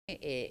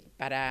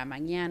para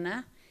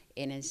mañana,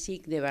 en el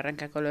CIC de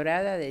Barranca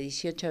Colorada, de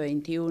 18 a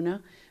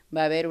 21,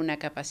 va a haber una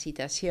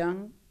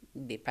capacitación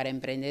para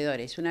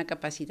emprendedores. Una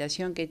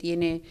capacitación que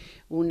tiene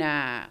un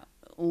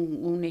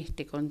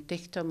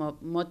contexto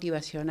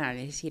motivacional,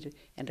 es decir,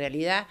 en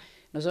realidad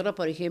nosotros,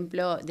 por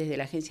ejemplo, desde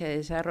la Agencia de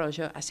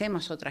Desarrollo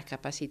hacemos otras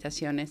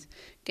capacitaciones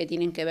que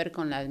tienen que ver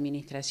con la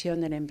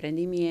administración del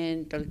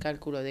emprendimiento, el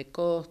cálculo de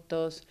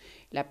costos,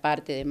 la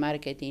parte de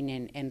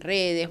marketing en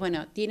redes.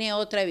 Bueno, tiene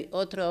otra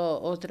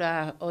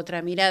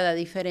mirada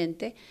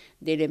diferente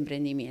del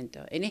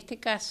emprendimiento. En este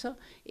caso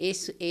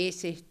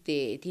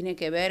tiene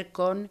que ver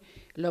con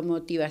lo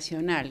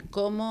motivacional,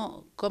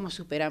 cómo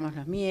superamos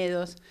los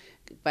miedos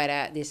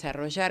para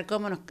desarrollar,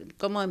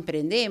 cómo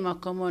emprendemos,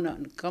 cómo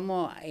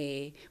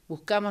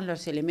buscamos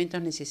los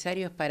elementos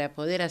necesarios para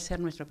poder hacer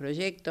nuestro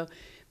proyecto,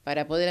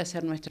 para poder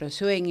hacer nuestros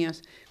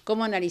sueños,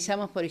 cómo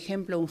analizamos, por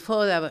ejemplo, un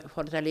FODA,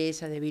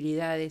 fortalezas,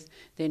 debilidades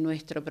de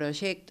nuestro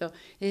proyecto.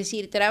 Es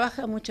decir,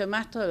 trabaja mucho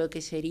más todo lo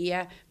que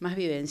sería más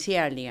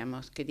vivencial,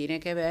 digamos, que tiene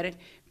que ver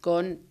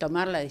con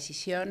tomar la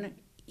decisión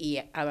y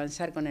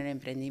avanzar con el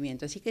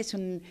emprendimiento. Así que es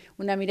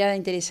una mirada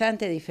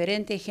interesante,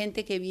 diferente,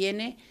 gente que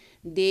viene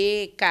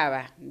de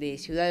Cava, de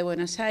Ciudad de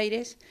Buenos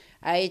Aires,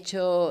 ha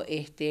hecho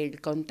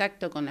el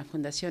contacto con la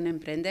Fundación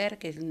Emprender,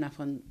 que es una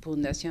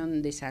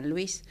fundación de San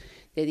Luis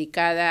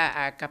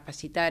dedicada a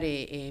capacitar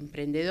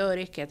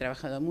emprendedores, que ha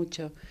trabajado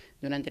mucho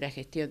durante la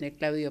gestión de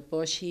Claudio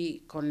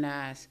Poggi con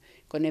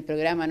el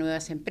programa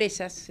Nuevas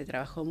Empresas. Se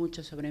trabajó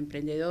mucho sobre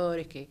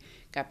emprendedores que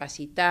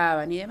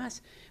capacitaban y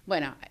demás.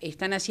 Bueno,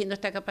 están haciendo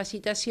esta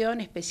capacitación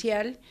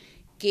especial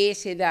que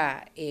se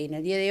da en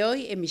el día de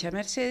hoy en Villa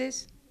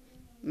Mercedes.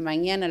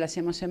 Mañana la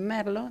hacemos en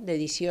Merlo, de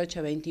 18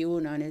 a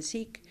 21 en el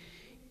CIC,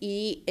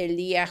 y el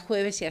día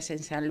jueves se hace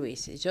en San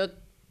Luis. Yo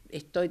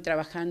estoy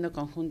trabajando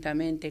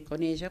conjuntamente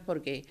con ellos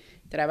porque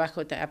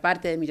trabajo,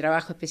 aparte de mi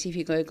trabajo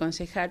específico de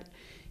concejal,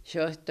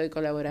 yo estoy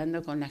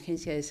colaborando con la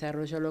Agencia de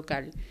Desarrollo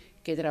local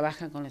que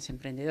trabaja con los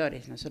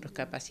emprendedores. Nosotros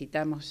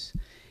capacitamos,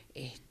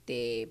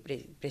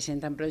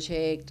 presentan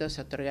proyectos,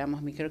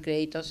 otorgamos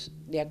microcréditos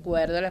de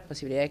acuerdo a las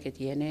posibilidades que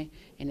tiene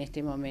en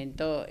este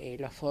momento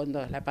los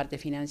fondos, la parte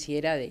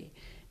financiera de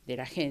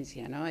la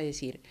agencia, ¿no? Es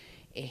decir,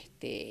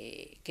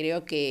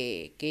 creo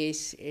que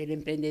el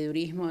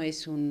emprendedurismo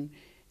es un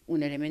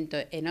elemento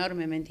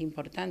enormemente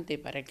importante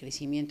para el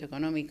crecimiento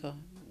económico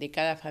de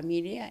cada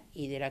familia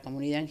y de la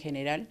comunidad en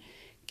general,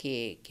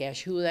 que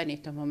ayuda en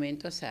estos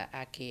momentos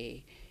a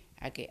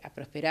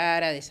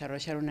prosperar, a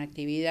desarrollar una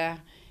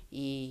actividad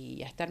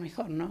y a estar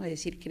mejor, ¿no? Es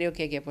decir, creo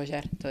que hay que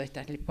apoyar todas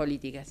estas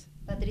políticas.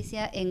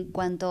 Patricia, en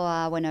cuanto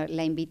a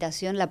la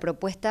invitación, la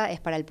propuesta es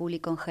para el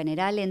público en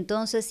general,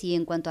 entonces, y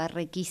en cuanto a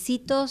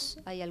requisitos,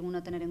 ¿hay alguno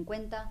a tener en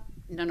cuenta?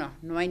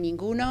 No hay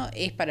ninguno,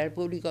 es para el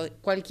público,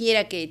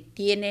 cualquiera que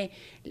tiene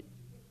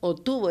o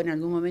tuvo en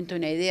algún momento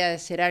una idea de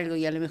hacer algo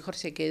y a lo mejor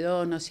se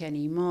quedó, no se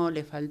animó,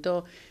 le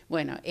faltó.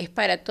 Bueno, es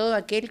para todo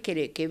aquel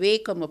que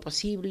ve como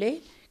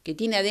posible, que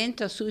tiene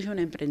adentro suyo un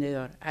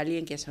emprendedor,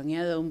 alguien que ha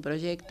soñado un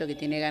proyecto, que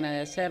tiene ganas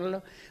de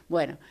hacerlo.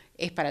 Bueno,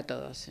 es para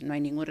todos, no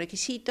hay ningún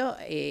requisito,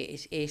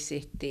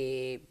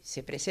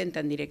 se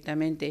presentan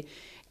directamente.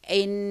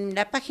 En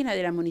la página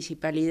de la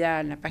municipalidad,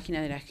 en la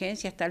página de la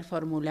agencia, está el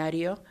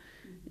formulario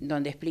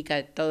donde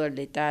explica todo el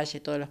detalle,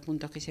 todos los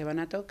puntos que se van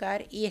a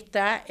tocar, y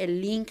está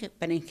el link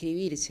para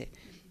inscribirse.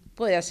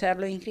 Puede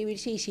hacerlo,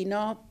 inscribirse, y si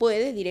no,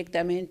 puede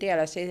directamente a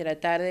las 6 de la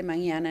tarde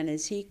mañana en el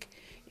CIC.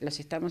 Los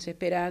estamos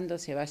esperando,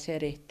 se va a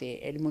hacer,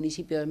 el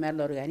municipio de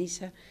Merlo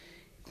organiza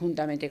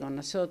juntamente con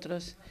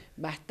nosotros,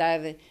 va a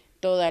estar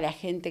toda la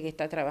gente que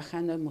está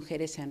trabajando en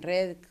Mujeres en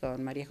Red,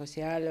 con María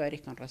José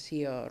Álvarez, con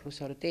Rocío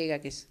Russo Ortega,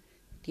 que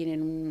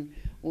tienen un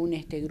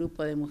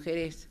grupo de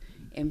mujeres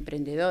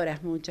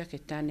emprendedoras, muchas que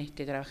están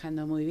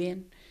trabajando muy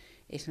bien.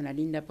 Es una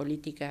linda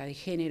política de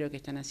género que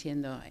están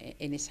haciendo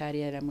en esa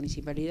área de la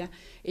municipalidad.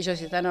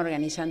 Ellos están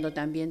organizando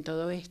también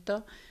todo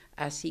esto,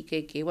 así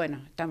que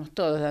bueno, estamos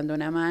todos dando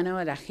una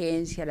mano, la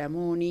agencia, la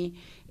MUNI,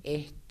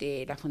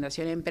 la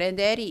Fundación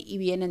Emprender,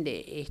 y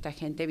esta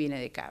gente viene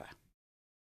de Cava.